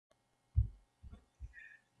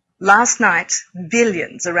Last night,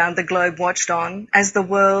 billions around the globe watched on as the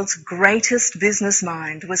world's greatest business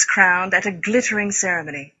mind was crowned at a glittering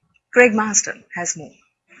ceremony. Greg Marston has more.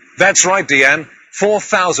 That's right, Dion.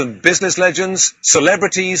 4,000 business legends,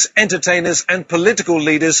 celebrities, entertainers and political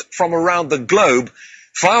leaders from around the globe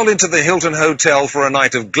filed into the Hilton Hotel for a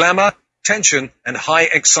night of glamour, tension and high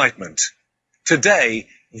excitement. Today,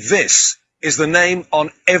 this is the name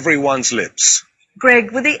on everyone's lips.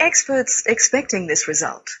 Greg, were the experts expecting this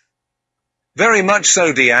result? Very much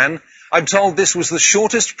so, Dion. I'm told this was the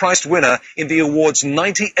shortest priced winner in the award's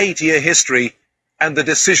 98-year history, and the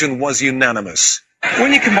decision was unanimous.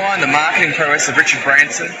 When you combine the marketing prowess of Richard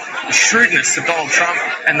Branson, the shrewdness of Donald Trump,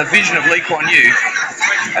 and the vision of Lee Kuan Yew,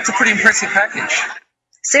 that's a pretty impressive package.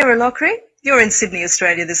 Sarah Lockery, you're in Sydney,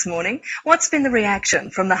 Australia this morning. What's been the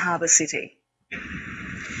reaction from the harbour city?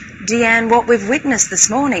 Dion, what we've witnessed this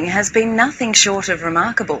morning has been nothing short of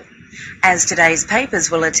remarkable. As today's papers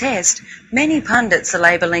will attest, many pundits are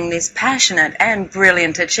labelling this passionate and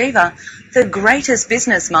brilliant achiever the greatest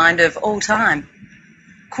business mind of all time.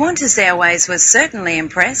 Qantas Airways was certainly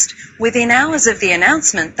impressed. Within hours of the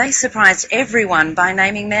announcement, they surprised everyone by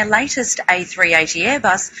naming their latest A380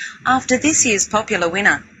 Airbus after this year's popular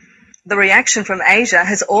winner. The reaction from Asia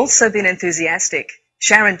has also been enthusiastic.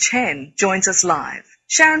 Sharon Chen joins us live.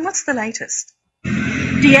 Sharon, what's the latest?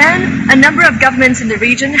 Dion, a number of governments in the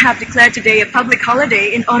region have declared today a public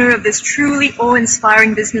holiday in honour of this truly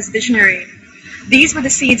awe-inspiring business visionary. These were the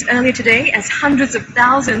scenes earlier today as hundreds of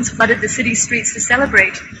thousands flooded the city streets to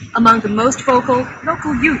celebrate, among the most vocal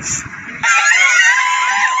local youths.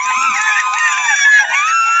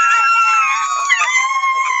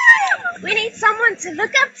 We need someone to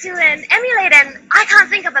look up to and emulate, and I can't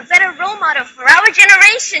think of a better role model for our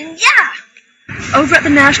generation, yeah! Over at the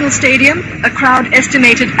National Stadium, a crowd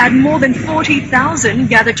estimated at more than 40,000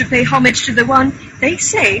 gathered to pay homage to the one they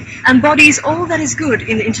say embodies all that is good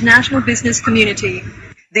in the international business community.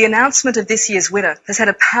 The announcement of this year's winner has had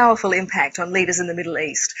a powerful impact on leaders in the Middle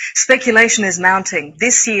East. Speculation is mounting.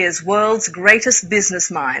 This year's world's greatest business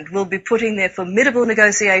mind will be putting their formidable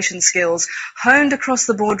negotiation skills honed across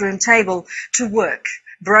the boardroom table to work,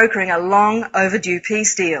 brokering a long overdue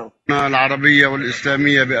peace deal. العربية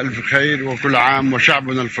والإسلامية بألف خير وكل عام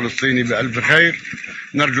وشعبنا الفلسطيني بألف خير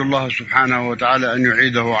نرجو الله سبحانه وتعالى أن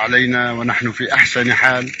يعيده علينا ونحن في أحسن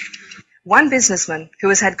حال. One businessman who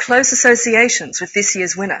has had close associations with this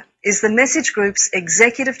year's winner is the Message Group's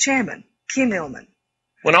executive chairman, Kim Illman.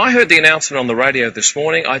 When I heard the announcement on the radio this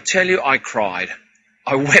morning, I tell you I cried.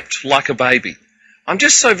 I wept like a baby. I'm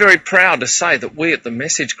just so very proud to say that we at the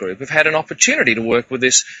Message Group have had an opportunity to work with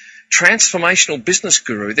this transformational business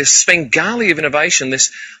guru, this Svengali of innovation,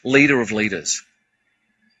 this leader of leaders.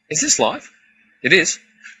 Is this live? It is?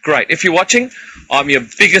 Great. If you're watching, I'm your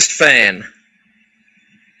biggest fan.